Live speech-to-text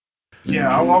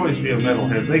Yeah, I'll always be a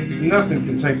metalhead. Nothing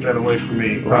can take that away from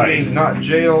me. Right. I mean, not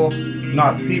jail,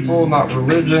 not people, not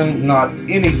religion, not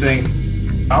anything.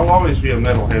 I'll always be a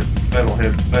metalhead,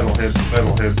 metalhead, metalhead,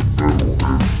 metalhead,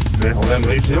 metalhead,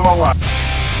 metalhead, all right.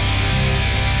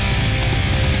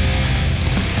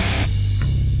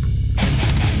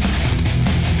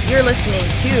 You're listening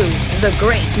to the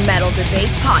Great Metal Debate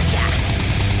Podcast.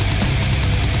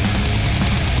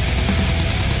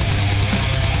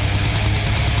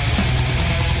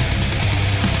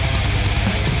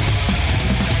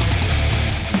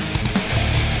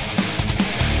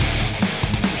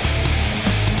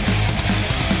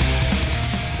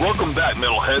 Welcome back,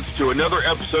 metalheads, to another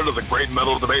episode of the Great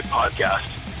Metal Debate Podcast.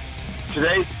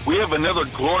 Today, we have another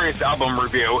glorious album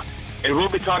review, and we'll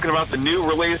be talking about the new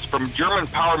release from German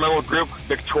power metal group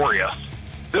Victorius.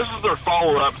 This is their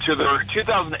follow-up to their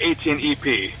 2018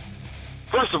 EP.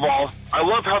 First of all, I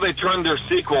love how they turned their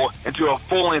sequel into a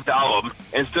full-length album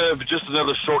instead of just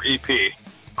another short EP.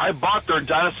 I bought their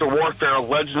Dinosaur Warfare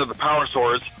Legend of the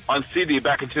Powersaurs on CD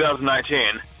back in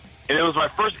 2019, and it was my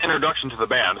first introduction to the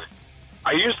band.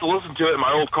 I used to listen to it in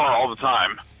my old car all the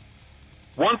time.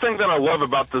 One thing that I love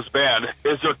about this band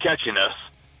is their catchy-ness.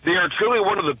 They are truly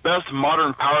one of the best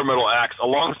modern power metal acts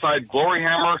alongside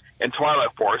Gloryhammer and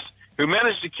Twilight Force, who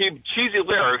managed to keep cheesy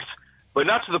lyrics, but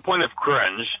not to the point of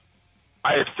cringe.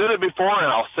 I have said it before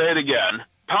and I'll say it again.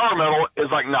 Power metal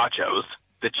is like nachos.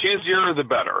 The cheesier, the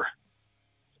better.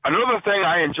 Another thing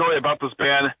I enjoy about this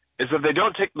band is that they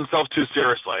don't take themselves too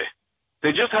seriously.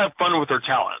 They just have fun with their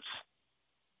talents.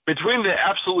 Between the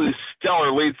absolutely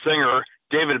stellar lead singer,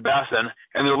 David Bassin,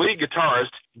 and their lead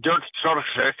guitarist, Dirk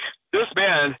Scharsich, this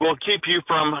band will keep you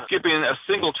from skipping a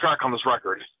single track on this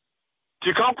record.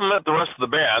 To complement the rest of the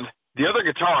band, the other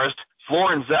guitarist,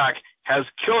 Florian Zach, has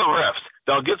killer riffs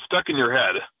that'll get stuck in your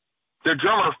head. Their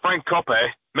drummer, Frank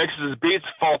Cope, makes his beats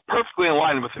fall perfectly in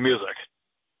line with the music.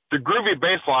 The groovy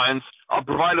bass lines are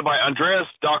provided by Andreas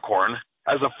Stockhorn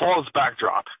as a flawless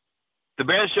backdrop. The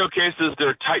band showcases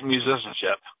their tight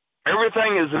musicianship.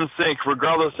 Everything is in sync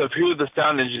regardless of who the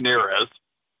sound engineer is.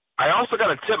 I also got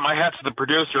to tip my hat to the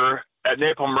producer at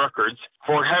Napalm Records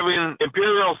for having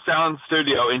Imperial Sound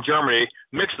Studio in Germany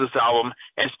mix this album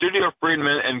and Studio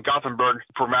Friedman in Gothenburg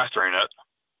for mastering it.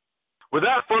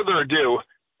 Without further ado,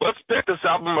 let's pick this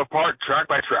album apart track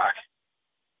by track.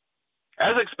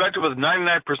 As expected with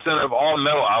 99% of all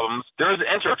metal albums, there is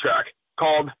an intro track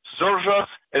called Saurus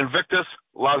Invictus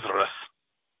Lazerus.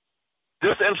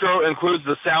 This intro includes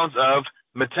the sounds of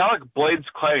metallic blades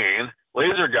clanging,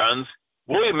 laser guns,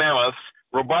 woolly mammoths,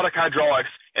 robotic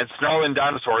hydraulics, and snarling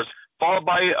dinosaurs, followed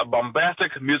by a bombastic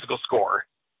musical score.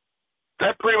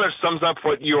 That pretty much sums up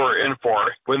what you are in for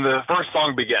when the first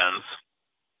song begins.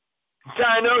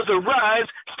 Dinos arise,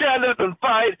 stand up and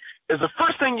fight is the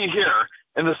first thing you hear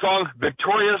in the song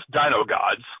Victorius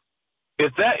Dinogods.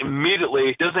 If that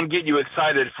immediately doesn't get you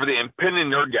excited for the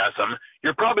impending nerdgasm,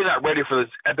 you're probably not ready for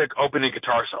this epic opening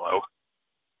guitar solo.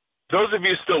 Those of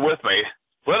you still with me,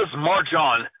 let us march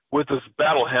on with this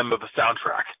battle hymn of the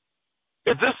soundtrack.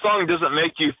 If this song doesn't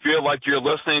make you feel like you're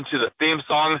listening to the theme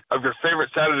song of your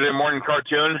favorite Saturday morning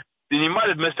cartoon, then you might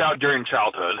have missed out during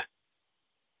childhood.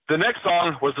 The next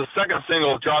song was the second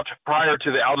single dropped prior to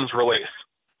the album's release.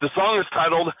 The song is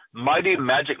titled Mighty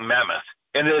Magic Mammoth,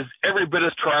 and it is every bit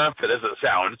as triumphant as it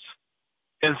sounds.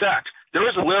 In fact, there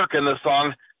is a lyric in this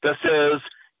song that says,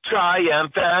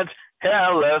 Triumphant,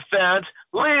 elephant,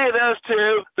 lead us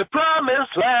to the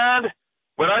promised land.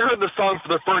 When I heard the song for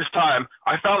the first time,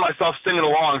 I found myself singing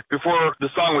along before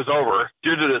the song was over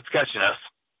due to its catchiness.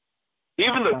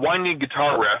 Even the winding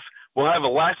guitar riff will have a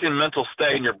lasting mental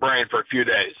stay in your brain for a few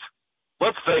days.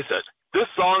 Let's face it, this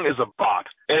song is a bop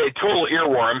and a total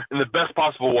earworm in the best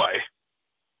possible way.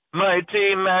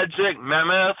 Mighty Magic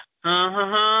Mammoth.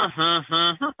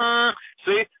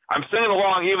 See, I'm singing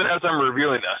along even as I'm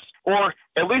reviewing this, or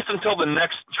at least until the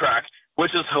next track,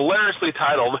 which is hilariously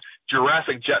titled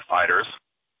Jurassic Jetfighters.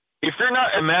 If you're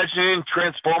not imagining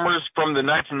Transformers from the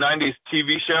 1990s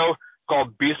TV show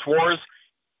called Beast Wars,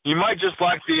 you might just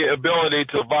lack the ability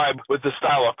to vibe with the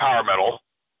style of power metal.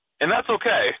 And that's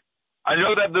okay. I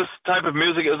know that this type of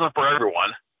music isn't for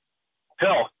everyone.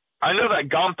 Hell, I know that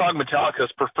Gomthog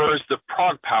Metallicus prefers the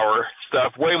prog power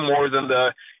stuff way more than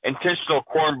the intentional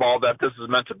cornball that this is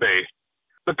meant to be.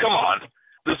 But come on,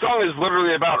 the song is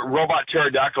literally about robot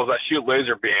pterodactyls that shoot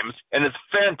laser beams, and it's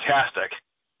fantastic.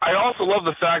 I also love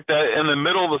the fact that in the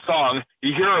middle of the song,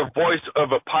 you hear a voice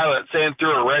of a pilot saying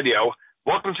through a radio,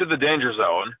 "Welcome to the Danger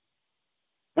Zone,"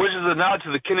 which is a nod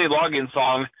to the Kenny Loggins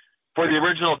song for the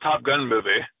original Top Gun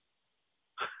movie.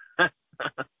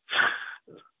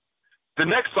 The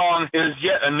next song is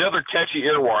yet another catchy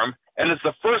earworm, and it's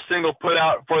the first single put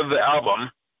out for the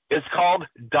album. It's called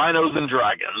Dinos and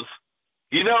Dragons.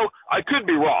 You know, I could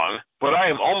be wrong, but I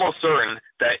am almost certain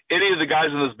that any of the guys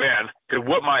in this band could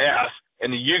whoop my ass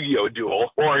in a Yu-Gi-Oh!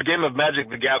 Duel or a game of Magic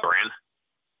the Gathering.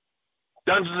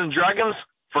 Dungeons and Dragons?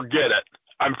 Forget it.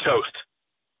 I'm toast.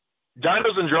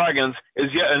 Dinos and Dragons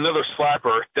is yet another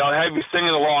slapper that'll have you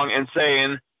singing along and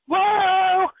saying,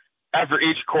 "Whoa!" after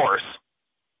each chorus.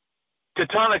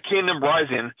 Katana Kingdom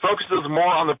Rising focuses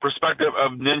more on the perspective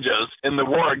of ninjas in the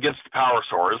war against the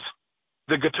Powersaurs.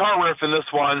 The guitar riff in this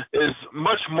one is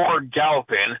much more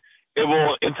galloping. It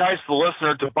will entice the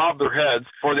listener to bob their heads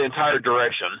for the entire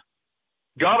duration.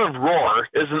 God of Roar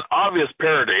is an obvious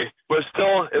parody, but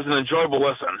still is an enjoyable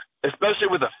listen, especially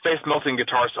with a face-melting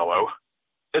guitar solo.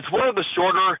 It's one of the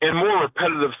shorter and more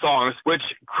repetitive songs, which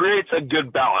creates a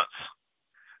good balance.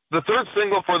 The third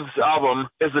single for this album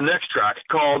is the next track,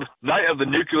 called Night of the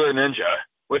Nuclear Ninja,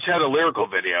 which had a lyrical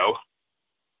video.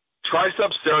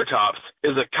 Triceps Ceratops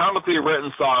is a comically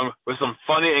written song with some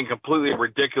funny and completely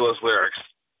ridiculous lyrics.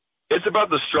 It's about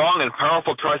the strong and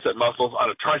powerful tricep muscles on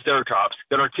a Triceratops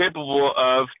that are capable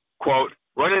of, quote,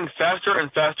 running faster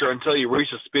and faster until you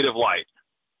reach the speed of light.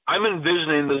 I'm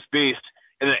envisioning this beast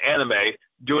in an anime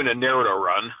doing a Naruto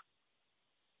run.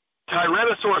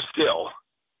 Tyrannosaurus Steel.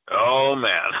 Oh,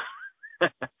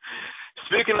 man.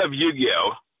 Speaking of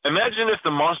Yu-Gi-Oh!, imagine if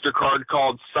the monster card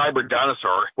called Cyber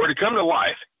Dinosaur were to come to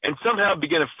life and somehow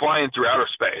begin flying through outer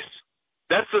space.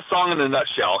 That's the song in a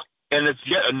nutshell, and it's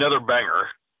yet another banger.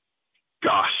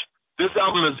 Gosh, this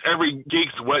album is every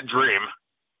geek's wet dream.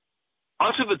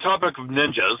 Onto the topic of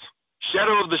ninjas,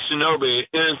 Shadow of the Shinobi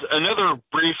is another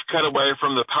brief cutaway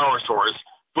from the Powersaurs,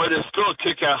 but it's still a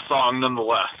kick-ass song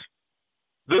nonetheless.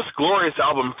 This glorious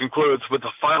album concludes with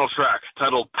the final track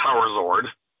titled Powerzord.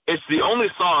 It's the only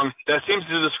song that seems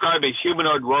to describe a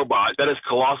humanoid robot that is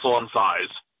colossal in size.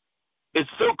 It's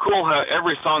so cool how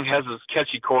every song has its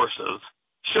catchy choruses.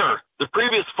 Sure, the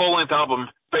previous full-length album,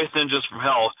 Space Ninjas from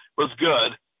Hell, was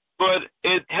good, but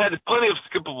it had plenty of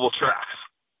skippable tracks.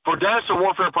 For Dinosaur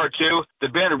Warfare Part 2, the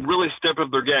band really stepped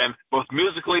up their game, both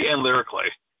musically and lyrically.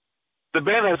 The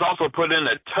band has also put in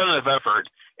a ton of effort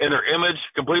in their image,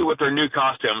 complete with their new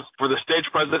costumes, for the stage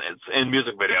presence and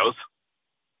music videos.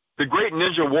 The Great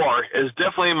Ninja War is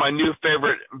definitely my new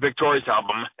favorite Victorius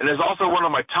album, and is also one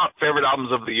of my top favorite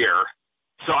albums of the year.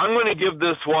 So I'm going to give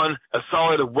this one a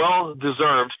solid,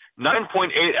 well-deserved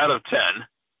 9.8 out of 10.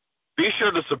 Be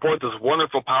sure to support this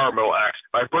wonderful power metal act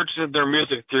by purchasing their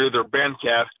music through their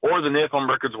Bandcamp or the Napalm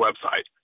Records website.